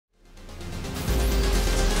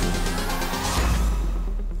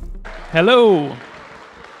Hello.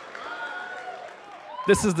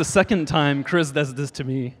 This is the second time Chris does this to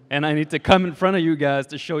me, and I need to come in front of you guys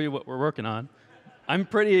to show you what we're working on. I'm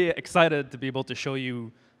pretty excited to be able to show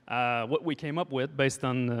you what we came up with based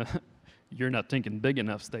on the "you're not thinking big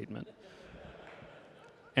enough" statement.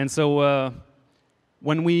 And so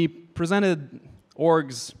when we presented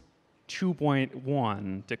orgs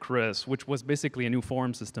 2.1 to Chris, which was basically a new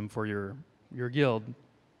forum system for your guild,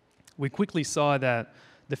 we quickly saw that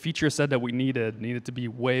the feature set that we needed to be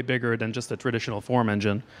way bigger than just a traditional forum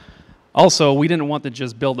engine. Also, we didn't want to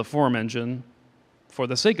just build a forum engine for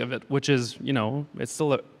the sake of it, which is, it's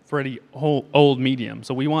still a pretty old medium.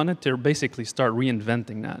 So we wanted to basically start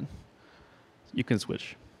reinventing that. You can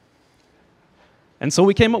switch. And so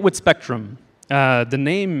we came up with Spectrum. The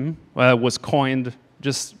name was coined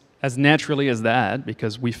just as naturally as that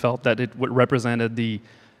because we felt that it represented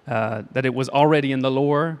that it was already in the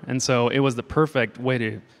lore, and so it was the perfect way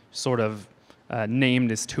to sort of name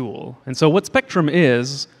this tool. And so what Spectrum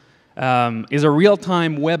is a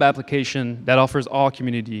real-time web application that offers all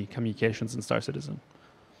community communications in Star Citizen.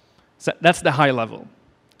 So that's the high level.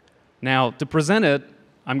 Now, to present it,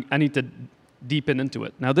 I need to deepen into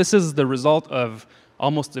it. Now, this is the result of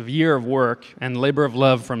almost a year of work and labor of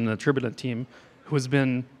love from the Turbulent team, who has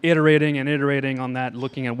been iterating and iterating on that,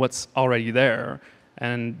 looking at what's already there.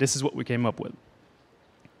 And this is what we came up with.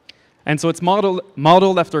 And so it's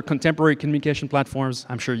modeled after contemporary communication platforms.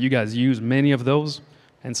 I'm sure you guys use many of those.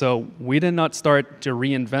 And so we did not start to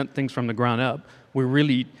reinvent things from the ground up. We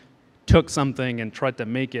really took something and tried to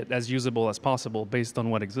make it as usable as possible based on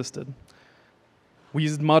what existed. We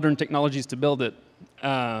used modern technologies to build it.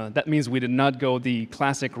 That means we did not go the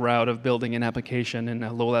classic route of building an application in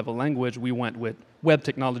a low-level language. We went with web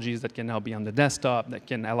technologies that can now be on the desktop, that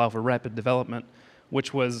can allow for rapid development,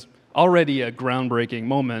 which was already a groundbreaking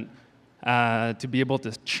moment to be able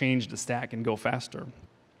to change the stack and go faster.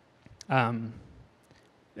 And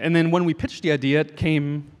then when we pitched the idea, it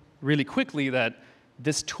came really quickly that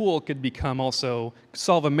this tool could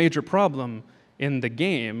solve a major problem in the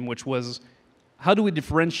game, which was, how do we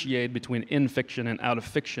differentiate between in fiction and out of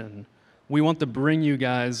fiction? We want to bring you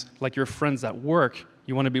guys, like your friends at work,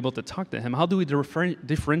 you want to be able to talk to him. How do we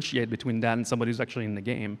differentiate between that and somebody who's actually in the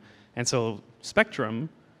game? And so Spectrum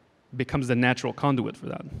becomes the natural conduit for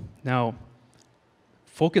that. Now,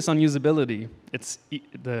 focus on usability.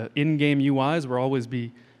 The in-game UIs will always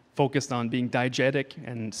be focused on being diegetic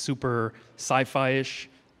and super sci-fi-ish.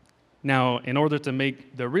 Now, in order to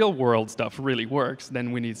make the real-world stuff really works,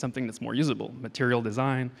 then we need something that's more usable, material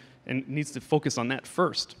design, and it needs to focus on that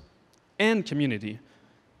first, and community.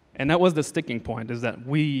 And that was the sticking point, is that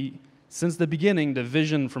since the beginning, the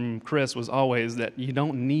vision from Chris was always that you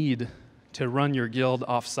don't need to run your guild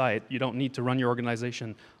off-site. You don't need to run your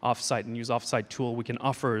organization off-site and use off-site tool. We can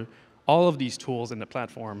offer all of these tools in the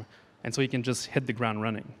platform, and so you can just hit the ground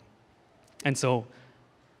running. And so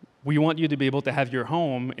we want you to be able to have your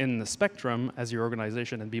home in the Spectrum as your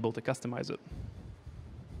organization and be able to customize it.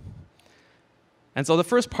 And so the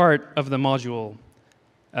first part of the module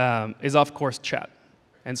is, of course, chat.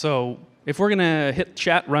 And so if we're going to hit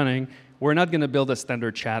chat running, we're not going to build a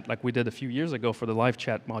standard chat like we did a few years ago for the live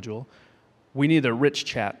chat module. We need a rich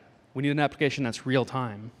chat. We need an application that's real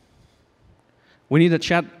time. We need a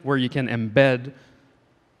chat where you can embed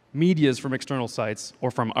medias from external sites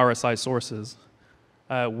or from RSI sources.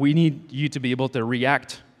 We need you to be able to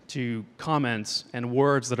react to comments and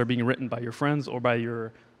words that are being written by your friends or by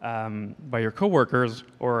your coworkers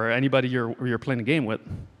or anybody you're playing a game with.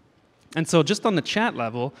 And so just on the chat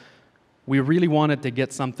level, we really wanted to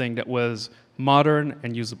get something that was modern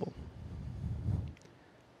and usable.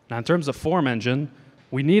 Now, in terms of forum engine,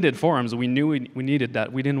 we needed forums. We knew we needed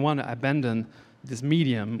that. We didn't want to abandon this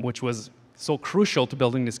medium, which was so crucial to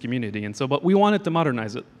building this community. And so, but we wanted to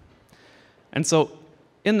modernize it. And so,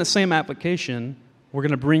 in the same application, we're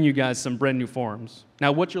going to bring you guys some brand new forums.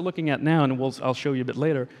 Now, what you're looking at now, and I'll show you a bit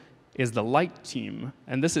later, is the light team.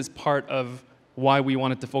 And this is part of why we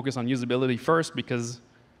wanted to focus on usability first, because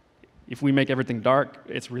if we make everything dark,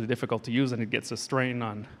 it's really difficult to use, and it gets a strain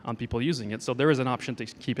on people using it. So there is an option to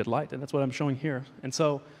keep it light, and that's what I'm showing here. And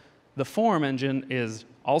so the forum engine is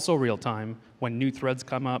also real-time. When new threads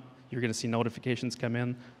come up, you're going to see notifications come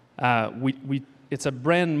in. It's a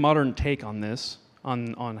brand modern take on this,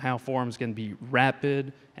 on how forums can be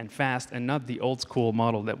rapid and fast, and not the old-school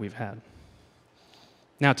model that we've had.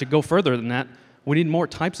 Now, to go further than that, we need more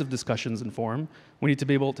types of discussions in forum. We need to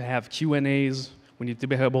be able to have Q&As. We need to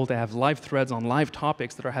be able to have live threads on live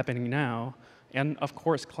topics that are happening now, and of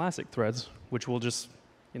course, classic threads, which will just,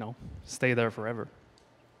 stay there forever.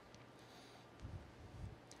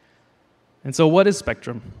 And so what is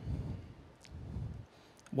Spectrum?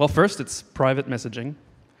 Well, first, it's private messaging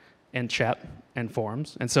and chat and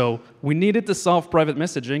forums. And so we needed to solve private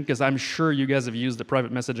messaging because I'm sure you guys have used the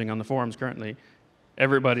private messaging on the forums currently.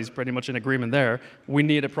 Everybody's pretty much in agreement there. We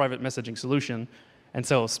need a private messaging solution. And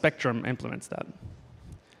so Spectrum implements that.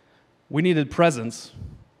 We needed presence.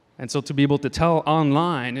 And so to be able to tell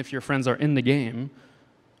online if your friends are in the game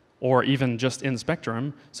or even just in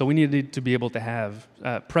Spectrum, so we needed to be able to have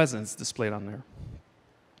presence displayed on there.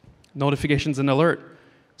 Notifications and alert.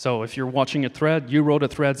 So if you're watching a thread, you wrote a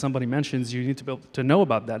thread, somebody mentions, you need to be able to know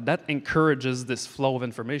about that. That encourages this flow of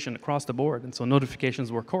information across the board, and so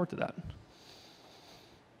notifications were core to that.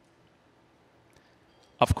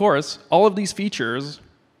 Of course, all of these features,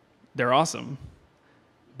 they're awesome,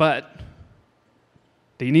 but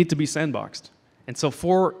they need to be sandboxed. And so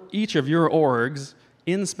for each of your orgs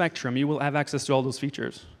in Spectrum, you will have access to all those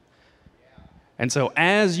features. And so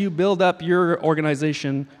as you build up your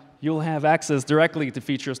organization, you'll have access directly to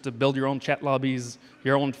features to build your own chat lobbies,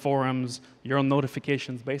 your own forums, your own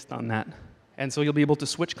notifications based on that. And so you'll be able to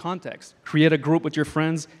switch context, create a group with your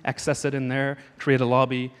friends, access it in there, create a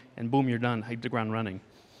lobby, and boom, you're done, hit the ground running.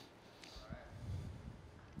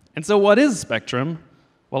 And so what is Spectrum?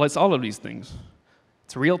 Well, it's all of these things.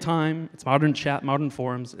 It's real time, it's modern chat, modern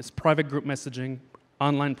forums, it's private group messaging,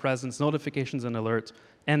 online presence, notifications and alerts,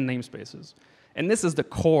 and namespaces. And this is the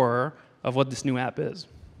core of what this new app is.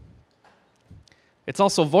 It's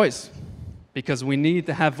also voice, because we need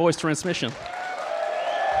to have voice transmission.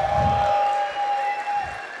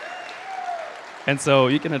 And so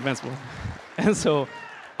you can advance more. And so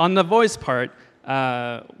on the voice part,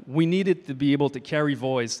 we needed to be able to carry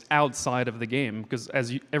voice outside of the game, because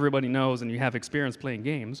as everybody knows and you have experience playing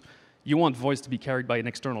games, you want voice to be carried by an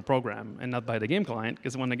external program and not by the game client,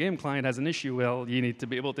 because when the game client has an issue, well, you need to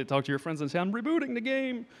be able to talk to your friends and say, I'm rebooting the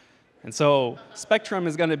game. And so Spectrum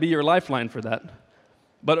is going to be your lifeline for that.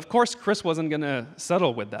 But of course, Chris wasn't going to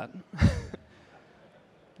settle with that.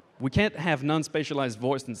 We can't have non-spatialized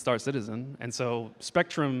voice in Star Citizen, and so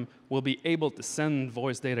Spectrum will be able to send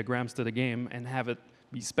voice datagrams to the game and have it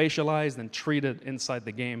be spatialized and treated inside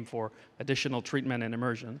the game for additional treatment and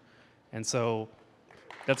immersion. And so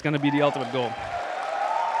that's going to be the ultimate goal.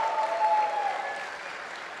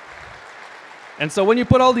 And so when you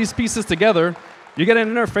put all these pieces together, you get an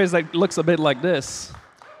interface that looks a bit like this.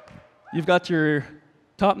 You've got your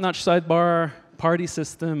top-notch sidebar, party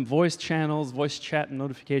system, voice channels, voice chat, and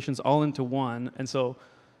notifications all into one. And so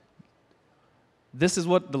this is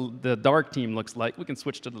what the dark team looks like. We can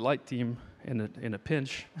switch to the light team in a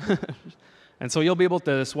pinch. And so you'll be able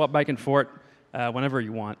to swap back and forth whenever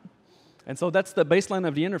you want. And so that's the baseline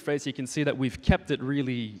of the interface. You can see that we've kept it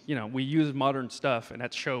really, we use modern stuff, and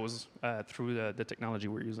that shows through the technology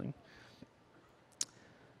we're using.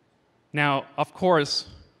 Now, of course,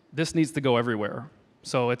 this needs to go everywhere.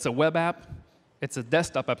 So it's a web app, it's a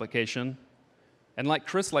desktop application, and like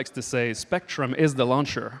Chris likes to say, Spectrum is the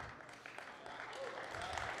launcher.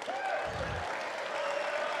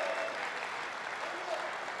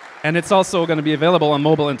 And it's also going to be available on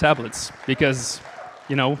mobile and tablets, because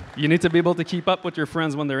you need to be able to keep up with your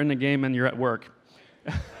friends when they're in the game and you're at work.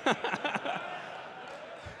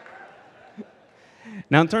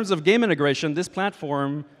 Now, in terms of game integration, this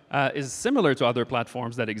platform is similar to other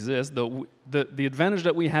platforms that exist. The advantage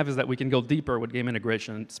that we have is that we can go deeper with game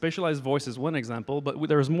integration. Spatialized voice is one example, but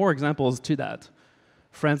there's more examples to that.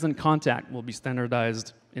 Friends and contact will be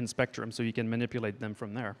standardized in Spectrum, so you can manipulate them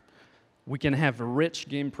from there. We can have rich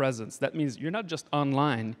game presence. That means you're not just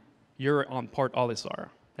online, you're on Port Olisar.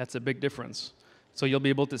 That's a big difference. So you'll be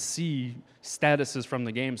able to see statuses from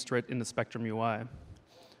the game straight in the Spectrum UI.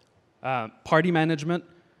 Party management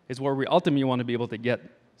is where we ultimately want to be able to get,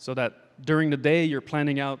 so that during the day you're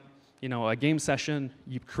planning out a game session,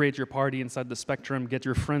 you create your party inside the Spectrum, get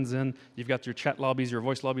your friends in, you've got your chat lobbies, your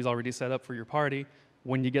voice lobbies already set up for your party.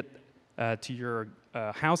 When you get to your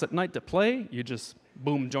house at night to play, you just,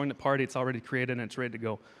 boom, join the party, it's already created and it's ready to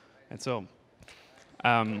go. And so,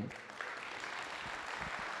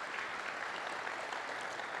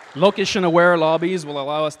 location-aware lobbies will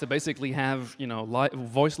allow us to basically have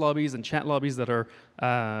voice lobbies and chat lobbies that are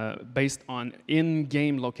based on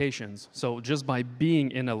in-game locations. So just by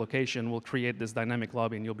being in a location, we'll create this dynamic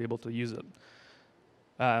lobby and you'll be able to use it.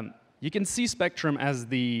 You can see Spectrum as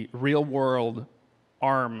the real-world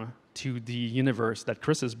arm to the universe that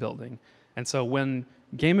Chris is building. And so when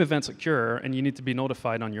game events occur and you need to be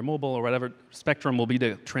notified on your mobile or whatever, Spectrum will be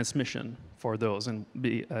the transmission for those, and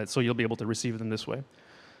so you'll be able to receive them this way.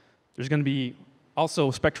 There's going to be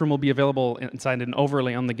also, Spectrum will be available inside an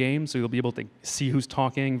overlay on the game, so you'll be able to see who's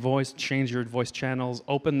talking, voice, change your voice channels,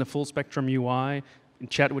 open the full Spectrum UI,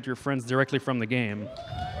 chat with your friends directly from the game.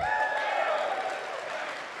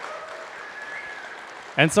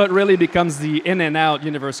 And so it really becomes the in and out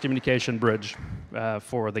universe communication bridge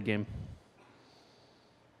for the game.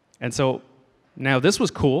 And so now this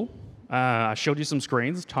was cool. I showed you some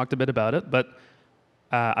screens, talked a bit about it, but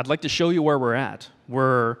I'd like to show you where we're at.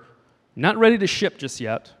 We're not ready to ship just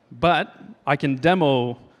yet, but I can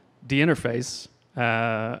demo the interface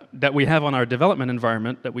that we have on our development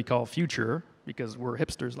environment that we call Future, because we're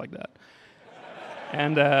hipsters like that.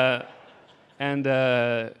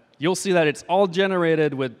 And you'll see that it's all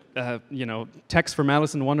generated with text from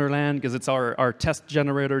Alice in Wonderland, because it's our test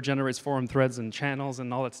generator, generates forum threads and channels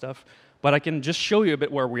and all that stuff. But I can just show you a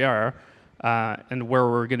bit where we are and where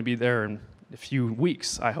we're going to be there in a few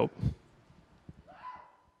weeks, I hope.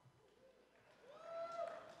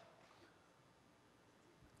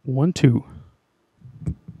 One, two.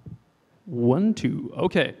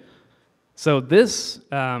 Okay. So this,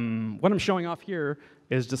 what I'm showing off here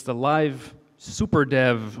is just a live super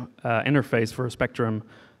dev interface for Spectrum.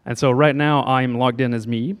 And so right now I'm logged in as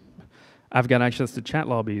me. I've got access to chat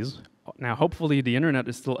lobbies. Now hopefully the internet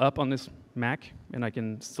is still up on this Mac and I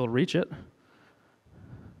can still reach it.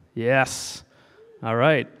 Yes. All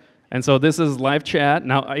right. And so this is live chat.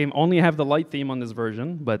 Now I only have the light theme on this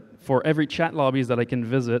version, but for every chat lobbies that I can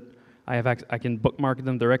visit, I can bookmark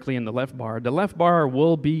them directly in the left bar. The left bar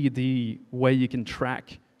will be the way you can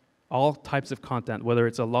track all types of content, whether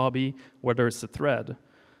it's a lobby, whether it's a thread.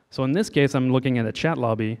 So in this case, I'm looking at a chat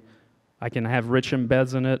lobby. I can have rich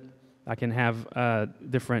embeds in it. I can have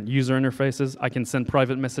different user interfaces. I can send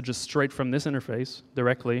private messages straight from this interface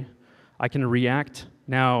directly. I can react.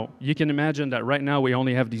 Now, you can imagine that right now we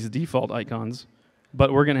only have these default icons,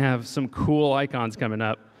 but we're going to have some cool icons coming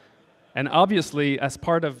up. And obviously, as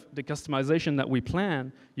part of the customization that we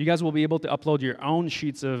plan, you guys will be able to upload your own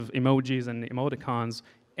sheets of emojis and emoticons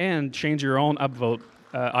and change your own upvote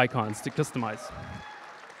icons to customize.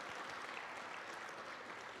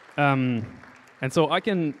 And so I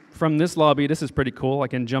can, from this lobby, this is pretty cool, I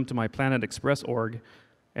can jump to my Planet Express org,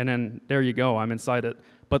 and then there you go, I'm inside it.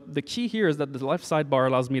 But the key here is that the left sidebar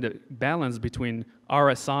allows me to balance between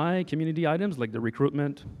RSI community items, like the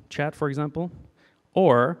recruitment chat, for example,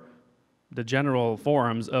 or the general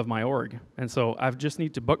forums of my org. And so I just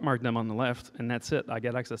need to bookmark them on the left, and that's it, I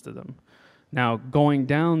get access to them. Now, going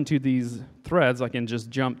down to these threads, I can just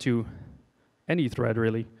jump to any thread,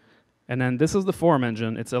 really. And then this is the forum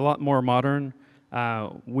engine. It's a lot more modern.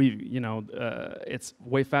 It's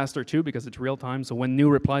way faster, too, because it's real time. So when new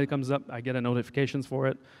reply comes up, I get a notifications for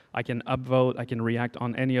it. I can upvote. I can react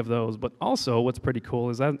on any of those. But also, what's pretty cool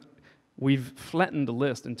is that we've flattened the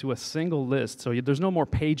list into a single list. So there's no more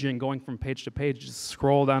paging, going from page to page. Just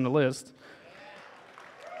scroll down the list.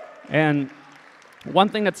 And one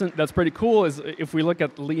thing that's pretty cool is if we look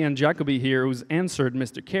at Leanne Jacoby here, who's answered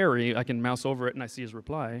Mr. Carey, I can mouse over it and I see his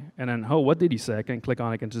reply. And then, oh, what did he say? I can click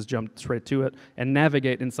on it and just jump straight to it and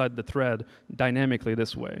navigate inside the thread dynamically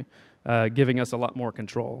this way, giving us a lot more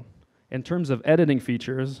control. In terms of editing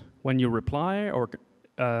features, when you reply or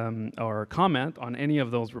comment on any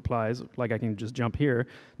of those replies, like I can just jump here,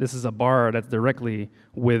 this is a bar that's directly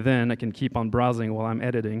within. I can keep on browsing while I'm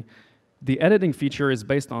editing. The editing feature is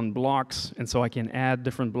based on blocks, and so I can add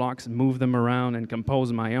different blocks, move them around, and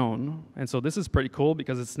compose my own. And so this is pretty cool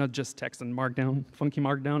because it's not just text and markdown, funky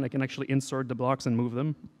markdown. I can actually insert the blocks and move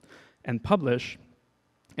them and publish.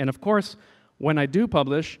 And of course, when I do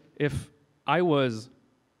publish, if I was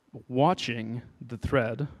watching the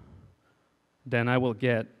thread, then I will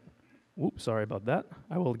get, oops, sorry about that,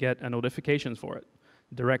 I will get a notifications for it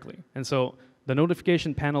directly. And so the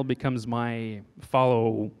notification panel becomes my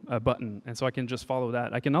follow button, and so I can just follow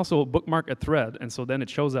that. I can also bookmark a thread, and so then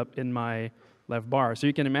it shows up in my left bar. So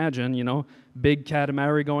you can imagine, big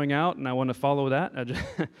Katamari going out, and I want to follow that. I just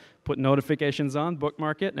put notifications on,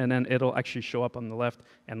 bookmark it, and then it'll actually show up on the left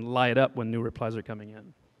and light up when new replies are coming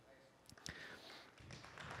in.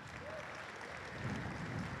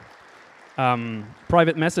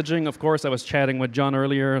 Private messaging, of course, I was chatting with John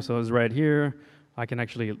earlier, so it was right here. I can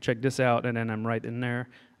actually check this out, and then I'm right in there,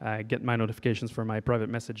 get my notifications for my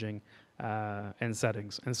private messaging and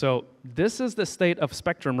settings. And so this is the state of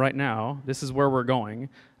Spectrum right now. This is where we're going.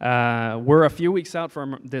 We're a few weeks out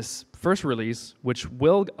from this first release, which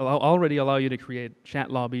will already allow you to create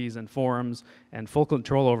chat lobbies and forums and full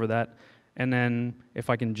control over that. And then if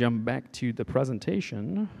I can jump back to the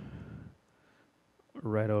presentation,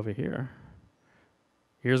 right over here,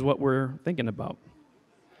 here's what we're thinking about.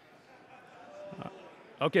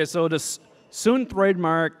 Okay, so Soon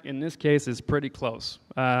trademark, in this case, is pretty close.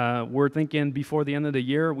 We're thinking before the end of the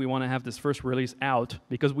year, we want to have this first release out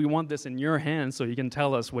because we want this in your hands so you can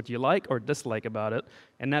tell us what you like or dislike about it.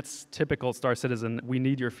 And that's typical Star Citizen. We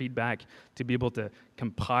need your feedback to be able to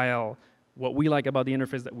compile what we like about the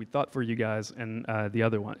interface that we thought for you guys and the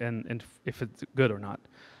other one, and if it's good or not.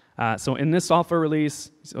 So in this software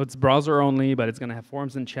release, so it's browser only, but it's going to have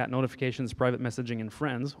forums and chat notifications, private messaging, and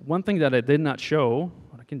friends. One thing that I did not show,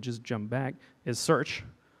 I can just jump back, is search.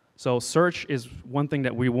 So search is one thing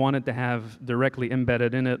that we wanted to have directly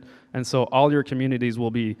embedded in it, and so all your communities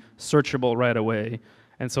will be searchable right away.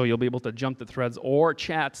 And so you'll be able to jump to threads or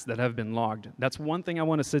chats that have been logged. That's one thing I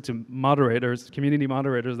want to say to moderators, community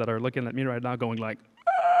moderators that are looking at me right now going like,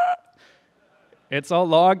 ah! It's all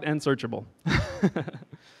logged and searchable.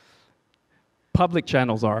 Public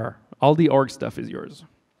channels are. All the org stuff is yours.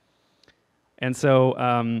 And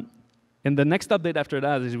so in the next update after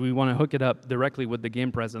that is we want to hook it up directly with the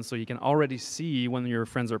game presence so you can already see when your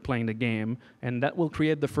friends are playing the game. And that will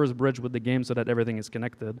create the first bridge with the game so that everything is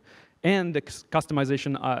connected. And the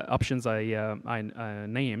customization options I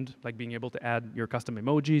named, like being able to add your custom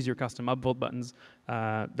emojis, your custom upvote buttons,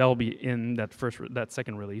 that'll be in that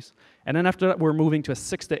second release. And then after that, we're moving to a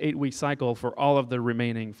 6 to 8 week cycle for all of the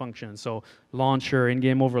remaining functions. So launcher,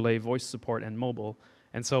 in-game overlay, voice support, and mobile.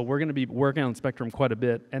 And so we're going to be working on Spectrum quite a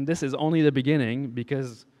bit. And this is only the beginning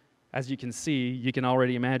because, as you can see, you can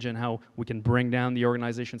already imagine how we can bring down the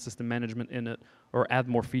organization system management in it or add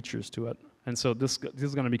more features to it. And so this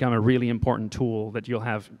is going to become a really important tool that you'll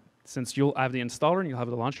have. Since you'll have the installer and you'll have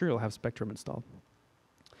the launcher, you'll have Spectrum installed.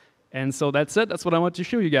 And so that's it. That's what I want to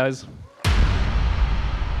show you guys.